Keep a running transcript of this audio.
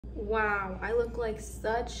Wow, I look like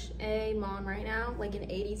such a mom right now, like an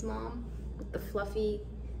 80s mom with the fluffy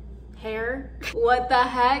hair. What the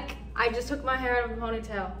heck? I just took my hair out of a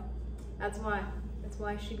ponytail. That's why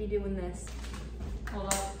I should be doing this.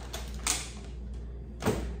 Hold on.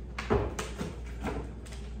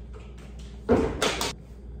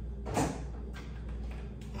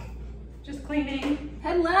 Just cleaning.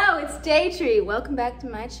 Hello, it's Daytree. Welcome back to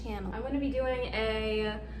my channel. I'm gonna be doing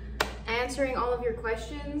a answering all of your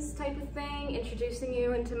questions type of thing, introducing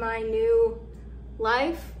you into my new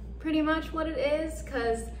life, pretty much what it is,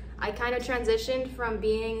 because I kind of transitioned from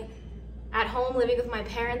being at home living with my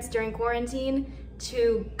parents during quarantine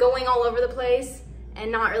to going all over the place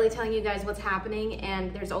and not really telling you guys what's happening,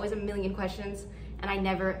 and there's always a million questions and I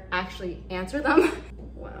never actually answer them.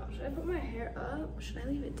 Wow, should I put my hair up? Should I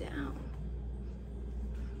leave it down?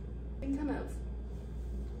 Kind of.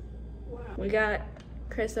 Wow. We got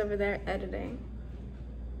Chris over there editing.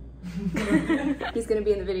 He's gonna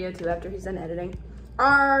be in the video too after he's done editing.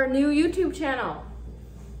 Our new YouTube channel.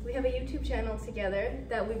 We have a YouTube channel together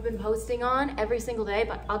that we've been posting on every single day,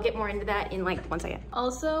 but I'll get more into that in like 1 second.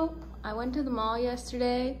 Also, I went to the mall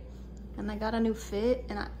yesterday and I got a new fit,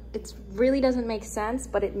 and it really doesn't make sense,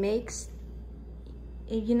 but it makes,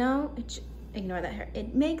 you know, ignore that hair.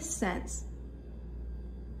 It makes sense.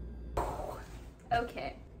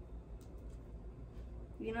 Okay.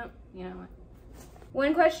 You know what?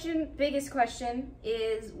 One question, biggest question,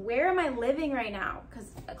 is where am I living right now?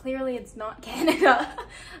 Because clearly it's not Canada.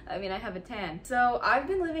 I mean, I have a tan. So I've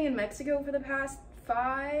been living in Mexico for the past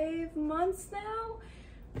 5 months now,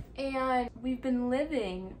 and we've been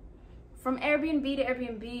living from Airbnb to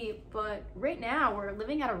Airbnb, but right now we're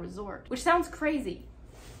living at a resort, which sounds crazy,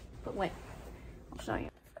 but wait, I'll show you.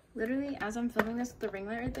 Literally, as I'm filming this with the ring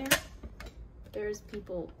light right there, there's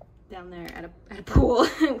people down there at a pool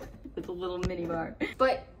with a little mini bar.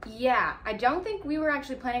 But yeah, I don't think we were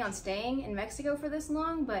actually planning on staying in Mexico for this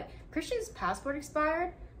long, but Christian's passport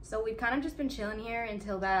expired, so we've kind of just been chilling here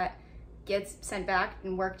until that gets sent back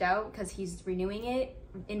and worked out, because he's renewing it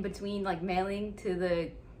in between like mailing to the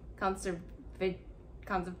conservatory,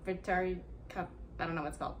 I don't know what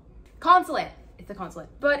it's called. Consulate. It's the consulate.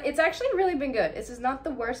 But it's actually really been good. This is not the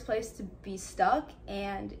worst place to be stuck,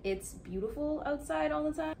 and it's beautiful outside all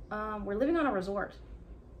the time. We're living on a resort,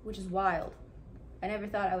 which is wild. I never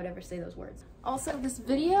thought I would ever say those words. Also, this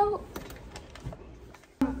video,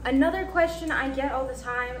 another question I get all the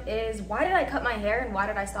time is, why did I cut my hair and why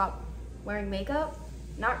did I stop wearing makeup?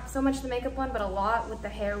 Not so much the makeup one, but a lot with the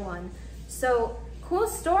hair one. So, cool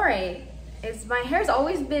story is my hair's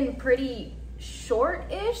always been pretty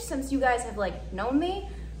short-ish since you guys have like known me.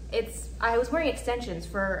 I was wearing extensions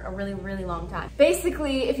for a really, really long time.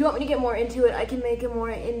 Basically, if you want me to get more into it, I can make a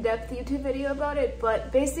more in-depth YouTube video about it,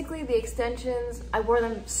 but basically the extensions, I wore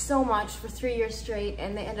them so much for 3 years straight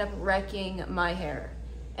and they ended up wrecking my hair.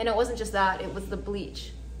 And it wasn't just that, it was the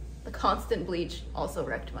bleach. The constant bleach also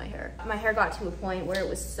wrecked my hair. My hair got to a point where it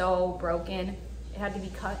was so broken, it had to be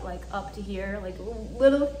cut like up to here, like a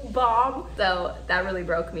little bob. So that really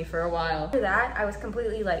broke me for a while. After that, I was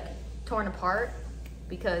completely like torn apart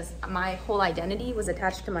because my whole identity was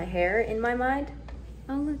attached to my hair in my mind.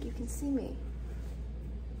 Oh look, you can see me.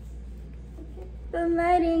 The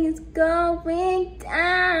lighting is going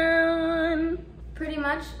down. Pretty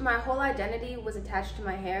much my whole identity was attached to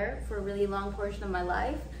my hair for a really long portion of my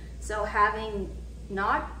life. So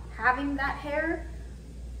not having that hair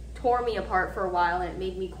tore me apart for a while, and it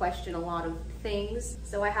made me question a lot of things.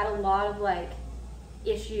 So I had a lot of like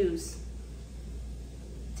issues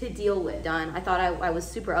to deal with. I thought I was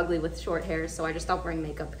super ugly with short hair, so I just stopped wearing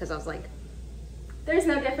makeup because I was like, there's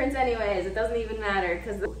no difference anyways, it doesn't even matter.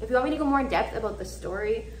 Because if you want me to go more in depth about the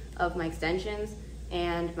story of my extensions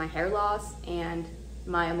and my hair loss and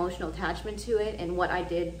my emotional attachment to it and what I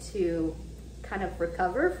did to kind of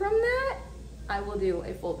recover from that, I will do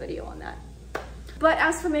a full video on that. But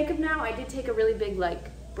as for makeup now, I did take a really big like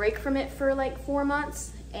break from it for like 4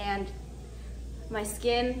 months, and my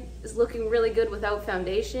skin is looking really good without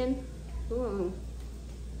foundation. Ooh.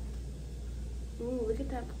 Ooh, look at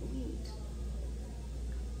that point.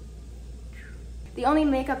 The only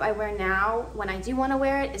makeup I wear now, when I do want to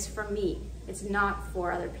wear it, is for me. It's not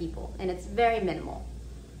for other people, and it's very minimal.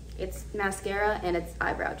 It's mascara and it's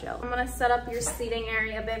eyebrow gel. I'm gonna set up your seating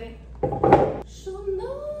area, baby.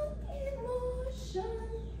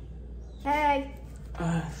 Hey.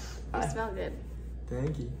 You smell good.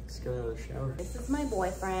 Thank you. Just got out of the shower. This is my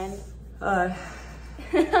boyfriend. Hi.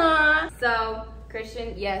 So,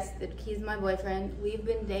 Christian, yes, he's my boyfriend. We've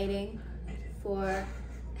been dating for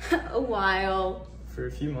a while. For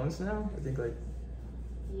a few months now? I think like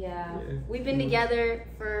Yeah. Yeah. We've been together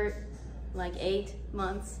for like 8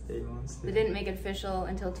 months. 8 months. We didn't make it official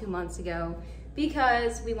until 2 months ago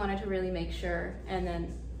because we wanted to really make sure. And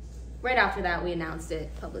then right after that, we announced it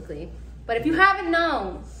publicly. But if you haven't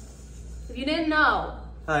known, if you didn't know.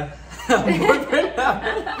 Hi.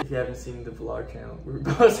 If you haven't seen the vlog channel, we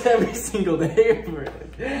post every single day for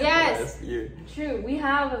like Yes. last year. True, we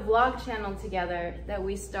have a vlog channel together that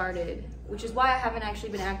we started, which is why I haven't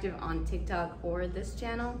actually been active on TikTok or this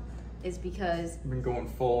channel, is because We've been going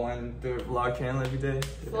full on the vlog channel every day.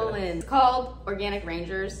 full in. It's called Organic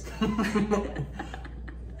Rangers.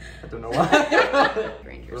 I don't know why.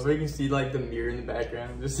 Rangers. Well, we can see like the mirror in the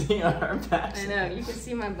background, just seeing our backs. I know, you can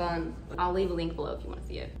see my bun. I'll leave a link below if you want to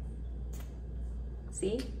see it.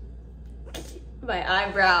 See? My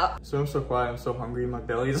eyebrow. So I'm so quiet, I'm so hungry, my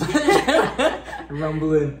belly's like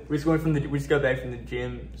rumbling. We just got back from the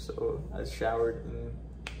gym, so I showered and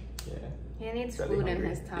yeah. He needs Belly food in hungry.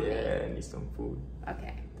 his tummy. Yeah, I need some food.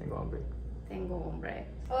 Okay. Tengo hambre. Tengo hombre.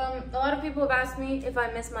 A lot of people have asked me if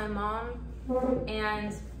I miss my mom,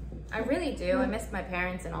 and I really do. I miss my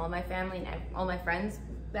parents and all of my family and all my friends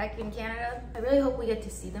back in Canada. I really hope we get to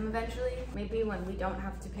see them eventually. Maybe when we don't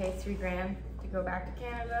have to pay $3,000 to go back to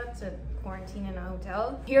Canada to quarantine in a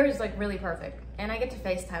hotel. Here is like really perfect, and I get to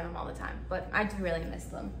FaceTime them all the time, but I do really miss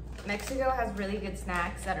them. Mexico has really good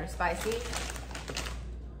snacks that are spicy.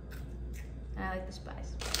 I like the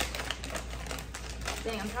spice.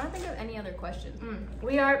 Dang, I'm trying to think of any other questions.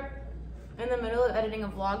 We are in the middle of editing a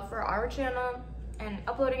vlog for our channel and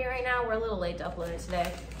uploading it right now. We're a little late to upload it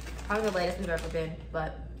today. Probably the latest we've ever been,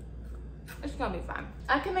 but it's gonna be fine.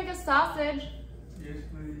 I can make a sausage. Yes,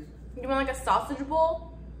 please. You want like a sausage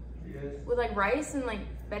bowl? Yes. With like rice and like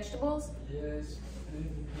vegetables? Yes,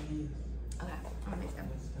 please. Okay, I'm gonna make them.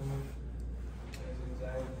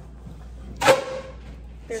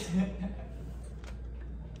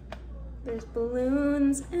 There's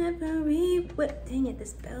balloons everywhere. Dang it,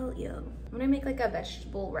 this bell, yo. I'm gonna make like a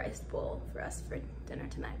vegetable rice bowl for us for dinner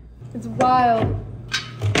tonight. It's wild.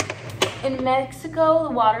 In Mexico,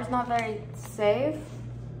 the water's not very safe.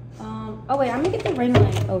 Oh wait, I'm gonna get the ring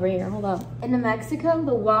light over here, hold up. In Mexico,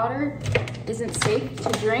 the water isn't safe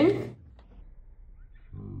to drink.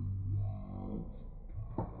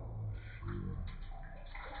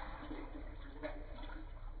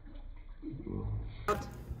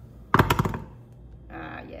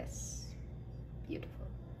 Yes, beautiful.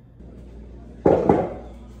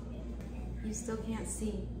 You still can't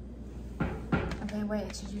see. Okay,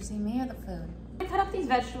 wait, should you see me or the food? I cut up these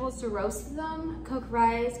vegetables to roast them, cook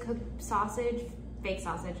rice, cook sausage, fake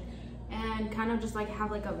sausage, and kind of just like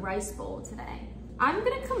have like a rice bowl today. I'm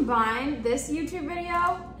gonna combine this YouTube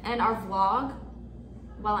video and our vlog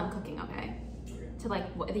while I'm cooking, okay? To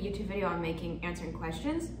like the YouTube video I'm making, answering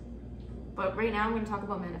questions. But right now I'm gonna talk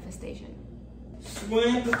about manifestation.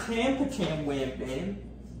 Swam pacham wham bam.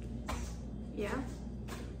 Yeah?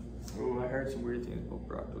 Oh, I heard some weird things about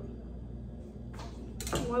broccoli.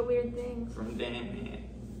 What weird things? From Dan Man.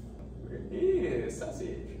 Where is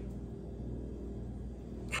sausage?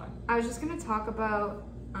 I was just gonna talk about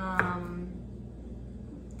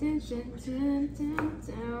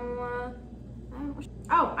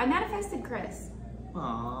oh, I manifested Chris.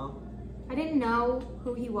 Aww. I didn't know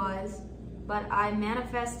who he was, but I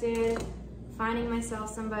manifested finding myself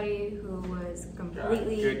somebody who was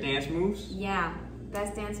completely Good dance moves? yeah,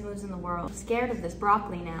 best dance moves in the world. I'm scared of this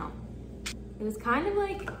broccoli now. It was kind of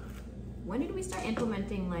like, when did we start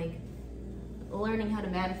implementing like learning how to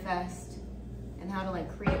manifest and how to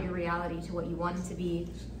like create your reality to what you want it to be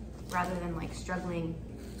rather than like struggling?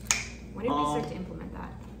 When did we start to implement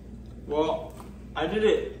that? Well, I did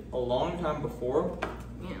it a long time before,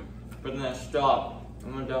 Yeah. but then I stopped. I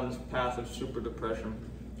went down this path of super depression.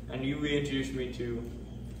 And you reintroduced me to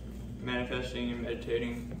manifesting and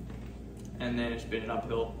meditating, and then it's been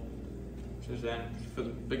uphill since then, for the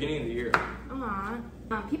beginning of the year.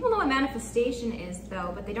 People know what manifestation is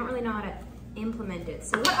though, but they don't really know how to implement it.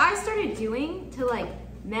 So what I started doing to like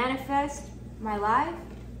manifest my life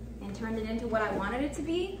and turn it into what I wanted it to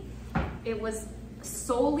be, it was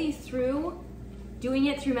solely through doing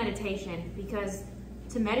it through meditation, because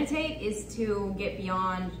to meditate is to get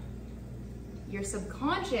beyond your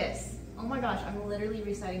subconscious. Oh my gosh, I'm literally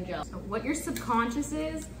reciting Joe. So what your subconscious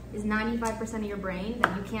is 95% of your brain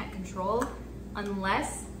that you can't control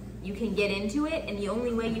unless you can get into it, and the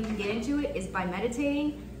only way you can get into it is by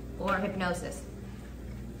meditating or hypnosis,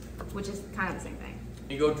 which is kind of the same thing.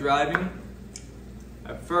 You go driving,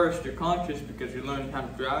 at first you're conscious because you're learning how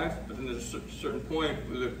to drive, but then there's a certain point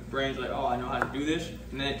where the brain's like, oh, I know how to do this,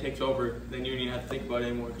 and then it takes over, then you don't even have to think about it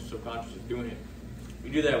anymore because subconscious is doing it.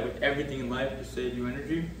 You do that with everything in life to save you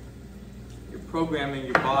energy. You're programming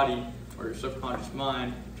your body or your subconscious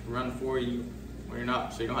mind to run for you when you're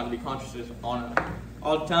not, so you don't have to be conscious on it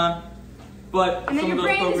all the time. But And then some your of those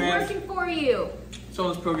brain is programs, working for you. some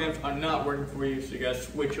of those programs are not working for you, so you gotta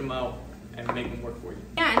switch them out and make them work for you.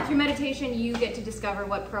 Yeah, and through meditation, you get to discover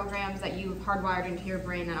what programs that you've hardwired into your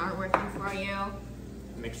brain that aren't working for you.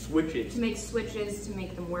 Make switches. To make switches to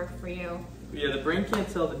make them work for you. Yeah, the brain can't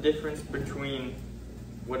tell the difference between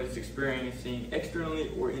what it's experiencing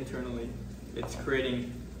externally or internally. It's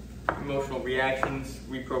creating emotional reactions,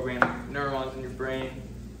 reprogramming neurons in your brain.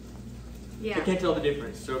 Yeah. It can't tell the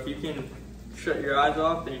difference. So if you can shut your eyes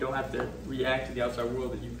off, then you don't have to react to the outside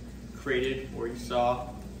world that you created or you saw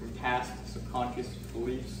from past subconscious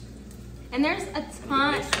beliefs. And there's a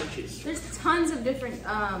ton, Make switches. there's tons of different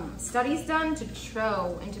studies done to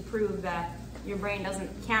show and to prove that your brain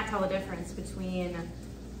can't tell the difference between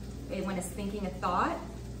when it's thinking a thought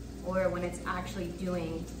or when it's actually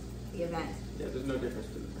doing the event. Yeah, there's no difference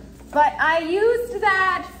to the brain. But I used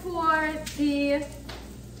that for the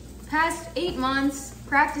past 8 months,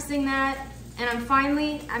 practicing that, and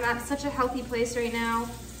I'm at such a healthy place right now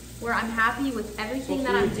where I'm happy with everything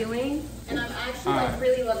that I'm doing, and I'm actually like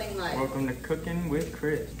really loving life. Welcome to Cooking with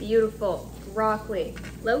Chris. Beautiful, broccoli.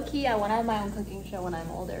 Low key, I want to have my own cooking show when I'm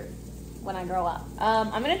older, when I grow up.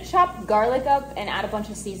 I'm gonna chop garlic up and add a bunch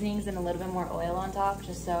of seasonings and a little bit more oil on top,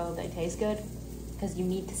 just so they taste good, because you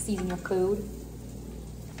need to season your food.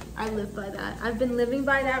 I live by that. I've been living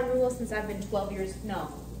by that rule since I've been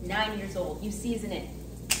 9 years old. You season it.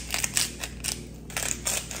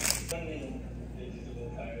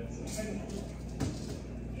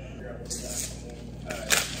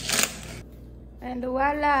 And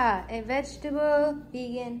voila, a vegetable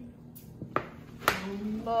vegan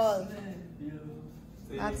bowl.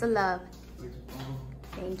 Lots of love.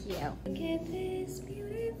 Thank you. Look at this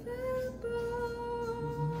beautiful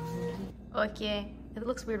bowl. Okay, it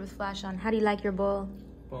looks weird with flash on. How do you like your bowl?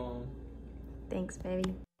 Boom. Thanks,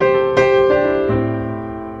 baby.